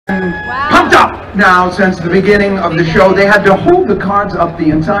But now, since the beginning of the show, they had to hold the cards up the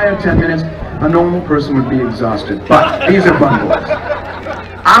entire 10 minutes. A normal person would be exhausted, but these are fun boys.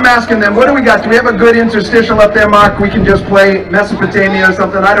 I'm asking them, what do we got? Do we have a good interstitial up there, Mark? We can just play Mesopotamia or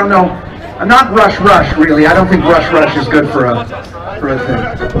something. I don't know. Not Rush Rush, really. I don't think Rush Rush is good for a thing.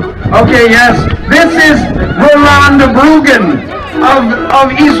 Okay, yes. This is Rolanda Bruggen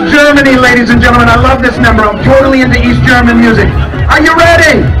of East Germany, ladies and gentlemen. I love this number. I'm totally into East German music. Are you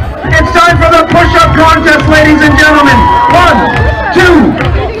ready? It's time for the push-up contest, ladies and gentlemen. 1,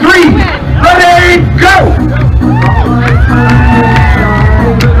 2, 3. Ready, go!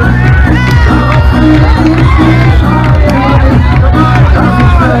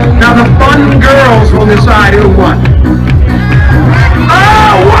 Now the fun girls will decide who won.